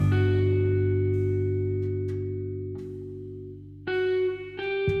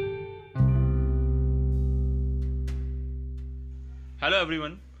Hello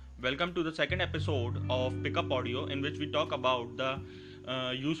everyone, welcome to the second episode of Pickup Audio in which we talk about the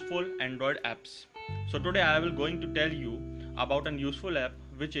useful Android apps. So today I will going to tell you about an useful app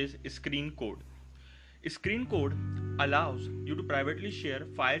which is Screen Code. Screen Code allows you to privately share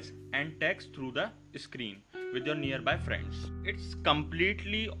files and text through the screen with your nearby friends. It's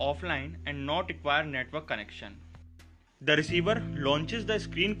completely offline and not require network connection. The receiver launches the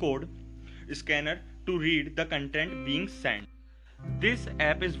screen code scanner to read the content being sent. This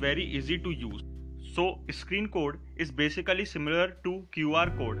app is very easy to use. So screen code is basically similar to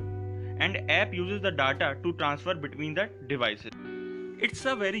QR code and app uses the data to transfer between the devices. It's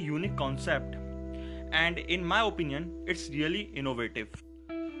a very unique concept and in my opinion it's really innovative.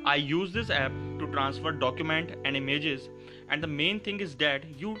 I use this app to transfer document and images and the main thing is that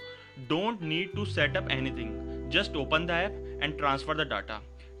you don't need to set up anything. Just open the app and transfer the data.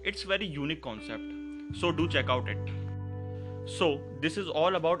 It's very unique concept. So do check out it. So this is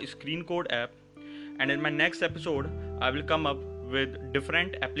all about Screen Code app and in my next episode I will come up with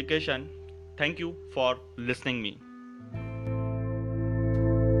different application. Thank you for listening me.